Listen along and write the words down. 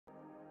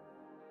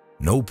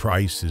No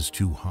price is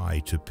too high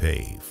to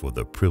pay for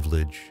the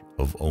privilege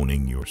of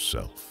owning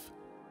yourself.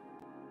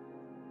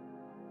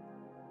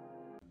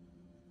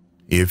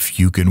 If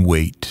you can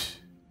wait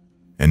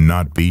and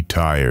not be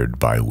tired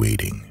by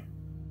waiting,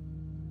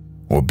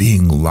 or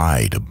being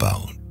lied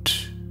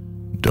about,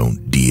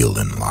 don't deal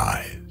in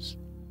lies.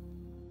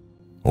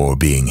 Or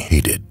being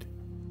hated,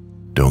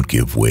 don't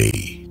give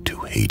way to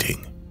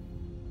hating.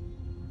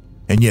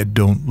 And yet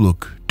don't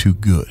look too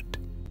good,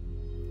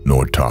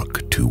 nor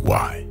talk too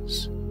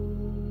wise.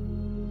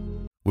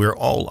 We're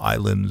all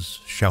islands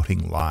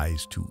shouting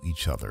lies to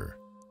each other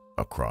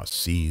across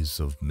seas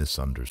of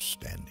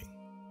misunderstanding.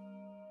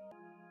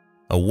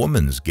 A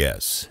woman's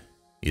guess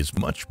is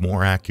much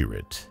more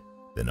accurate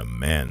than a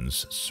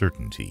man's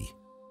certainty.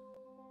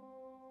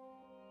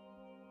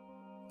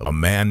 A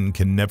man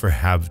can never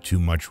have too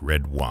much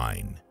red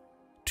wine,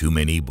 too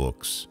many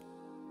books,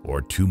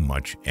 or too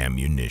much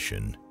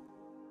ammunition.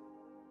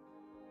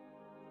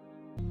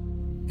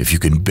 If you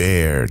can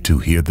bear to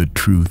hear the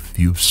truth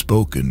you've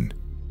spoken,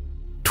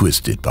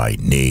 twisted by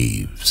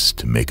knaves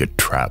to make a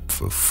trap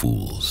for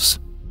fools,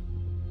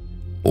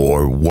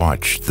 or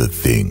watch the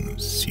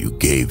things you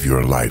gave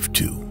your life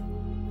to,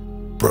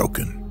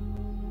 broken,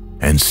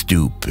 and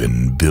stoop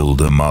and build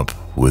them up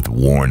with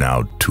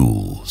worn-out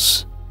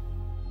tools.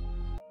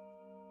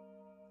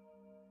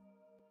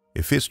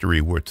 If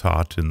history were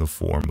taught in the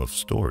form of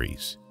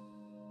stories,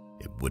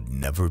 it would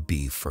never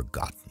be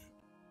forgotten.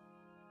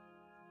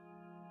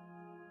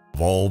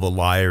 Of all the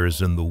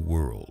liars in the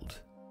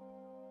world,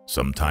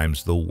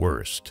 sometimes the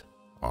worst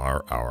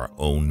are our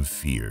own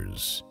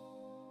fears.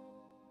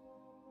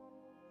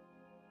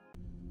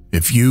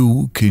 If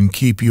you can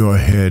keep your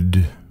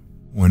head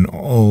when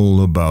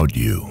all about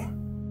you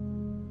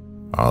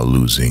are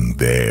losing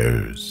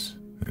theirs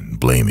and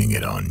blaming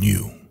it on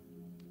you,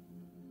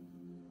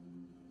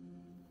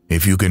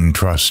 if you can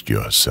trust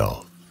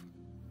yourself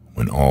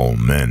when all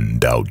men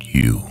doubt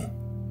you,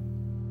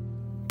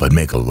 but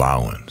make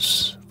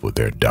allowance for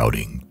their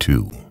doubting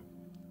too.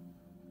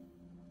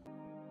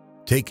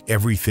 Take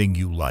everything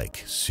you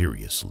like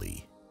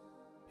seriously,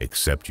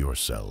 except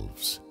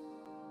yourselves.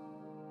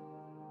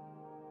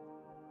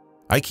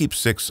 I keep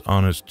 6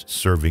 honest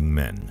serving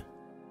men.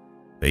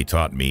 They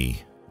taught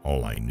me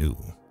all I knew.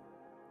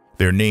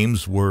 Their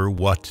names were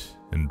what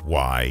and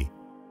why,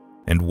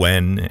 and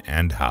when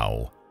and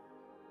how,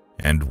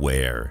 and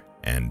where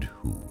and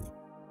who.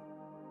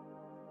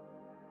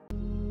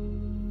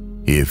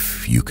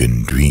 If you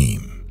can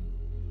dream,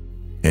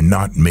 and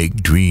not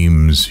make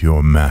dreams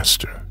your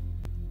master.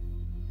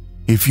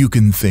 If you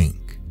can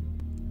think,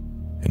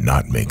 and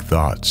not make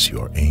thoughts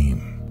your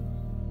aim.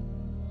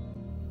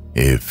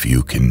 If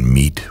you can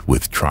meet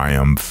with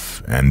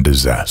triumph and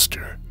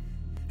disaster,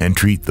 and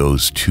treat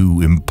those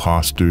two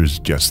impostors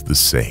just the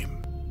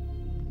same.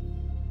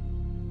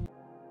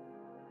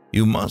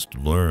 You must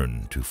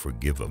learn to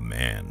forgive a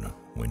man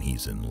when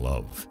he's in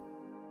love.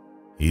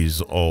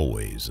 He's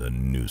always a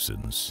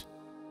nuisance.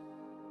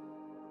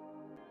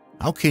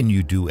 How can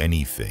you do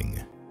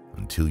anything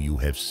until you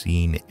have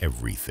seen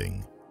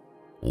everything,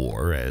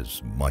 or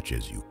as much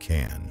as you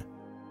can?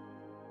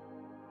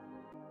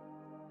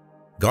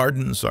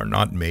 Gardens are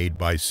not made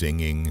by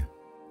singing,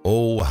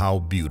 "Oh, how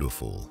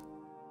beautiful,"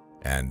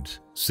 and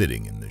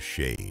sitting in the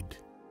shade.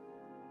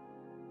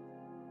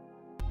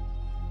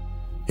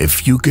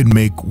 If you can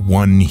make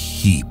one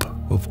heap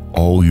of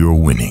all your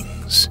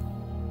winnings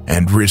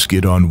and risk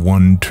it on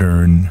one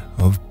turn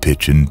of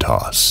pitch and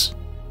toss,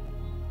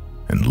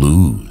 and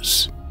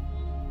lose,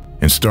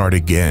 and start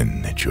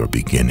again at your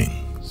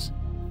beginnings,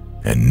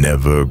 and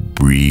never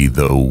breathe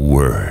a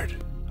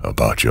word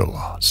about your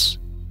loss.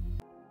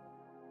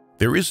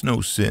 There is no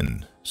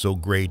sin so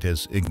great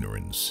as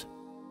ignorance.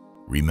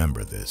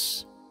 Remember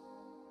this.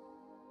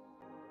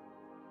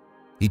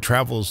 He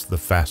travels the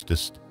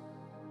fastest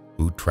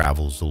who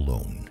travels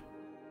alone.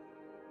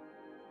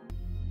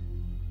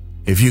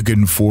 If you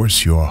can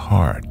force your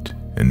heart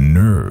and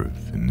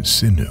nerve and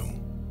sinew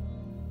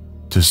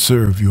to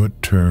serve your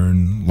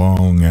turn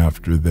long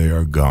after they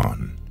are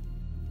gone,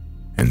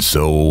 and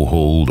so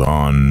hold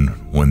on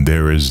when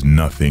there is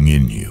nothing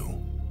in you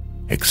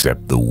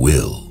except the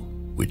will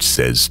which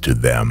says to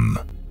them,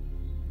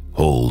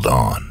 hold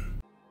on.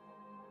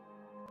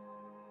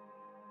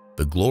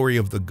 The glory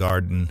of the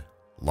garden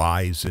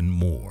lies in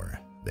more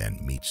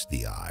than meets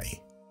the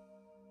eye.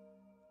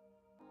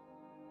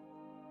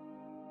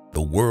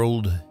 The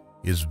world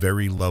is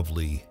very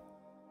lovely,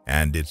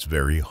 and it's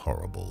very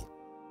horrible,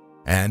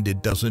 and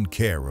it doesn't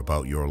care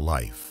about your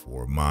life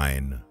or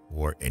mine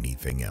or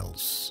anything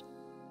else.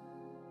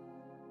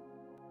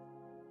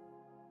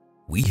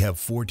 We have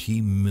 40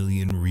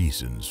 million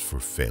reasons for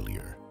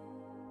failure,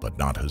 but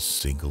not a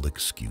single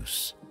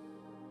excuse.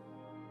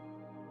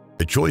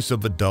 The choice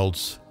of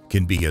adults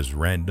can be as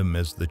random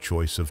as the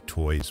choice of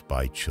toys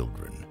by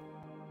children.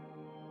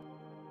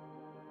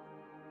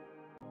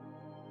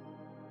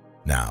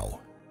 Now,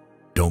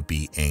 don't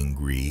be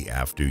angry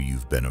after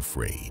you've been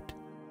afraid.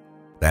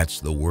 That's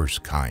the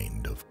worst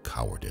kind of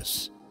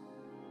cowardice.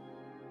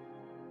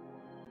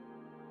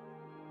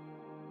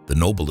 The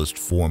noblest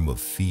form of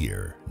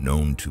fear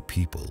known to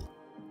people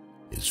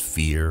is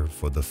fear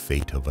for the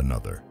fate of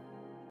another.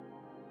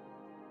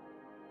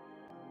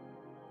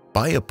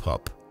 Buy a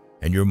pup,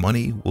 and your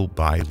money will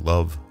buy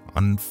love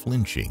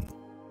unflinching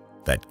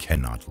that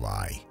cannot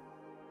lie.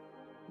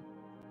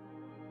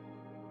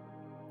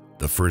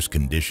 The first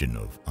condition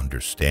of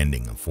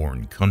understanding a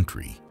foreign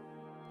country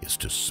is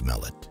to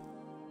smell it.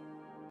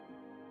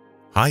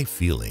 High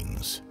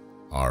feelings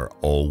are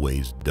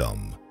always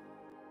dumb.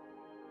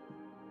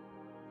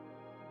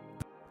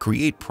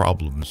 Create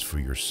problems for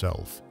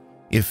yourself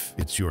if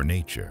it's your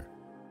nature,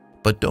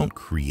 but don't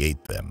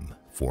create them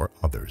for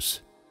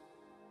others.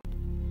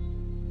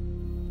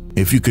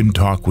 If you can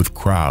talk with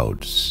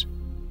crowds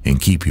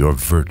and keep your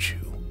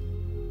virtue,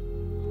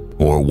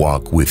 or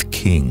walk with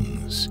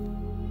kings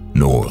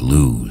nor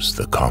lose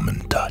the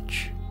common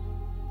touch.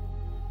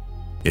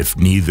 If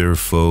neither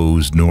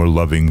foes nor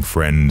loving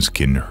friends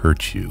can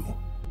hurt you,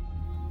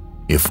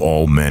 if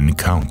all men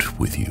count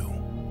with you,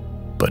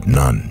 but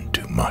none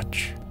too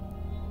much.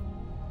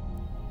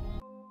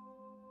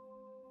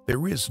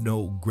 There is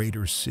no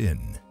greater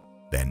sin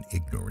than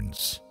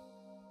ignorance.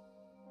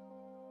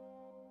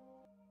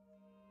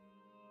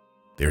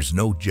 There's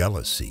no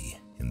jealousy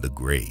in the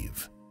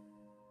grave.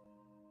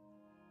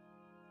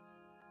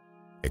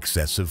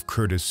 Excessive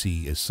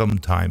courtesy is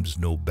sometimes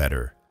no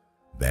better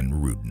than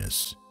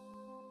rudeness.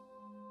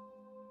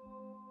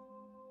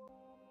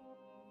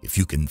 If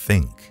you can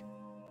think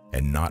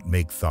and not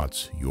make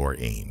thoughts your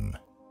aim,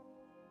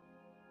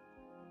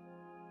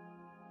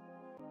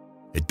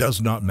 it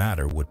does not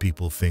matter what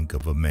people think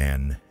of a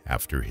man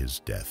after his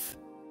death.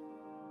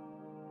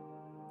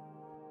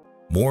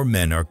 More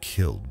men are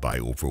killed by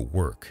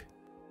overwork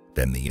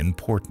than the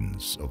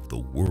importance of the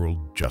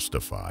world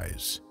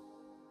justifies.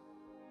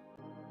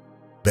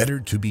 Better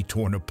to be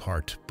torn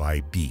apart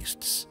by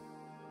beasts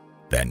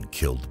than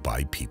killed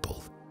by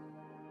people.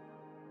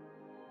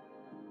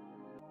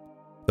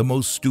 The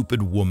most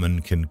stupid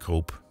woman can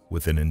cope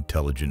with an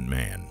intelligent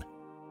man,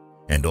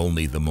 and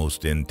only the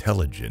most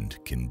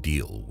intelligent can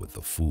deal with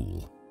a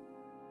fool.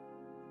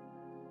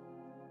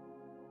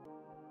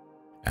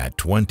 At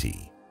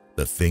 20,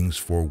 the things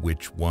for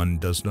which one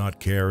does not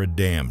care a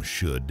damn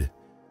should,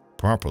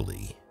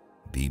 properly,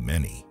 be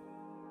many.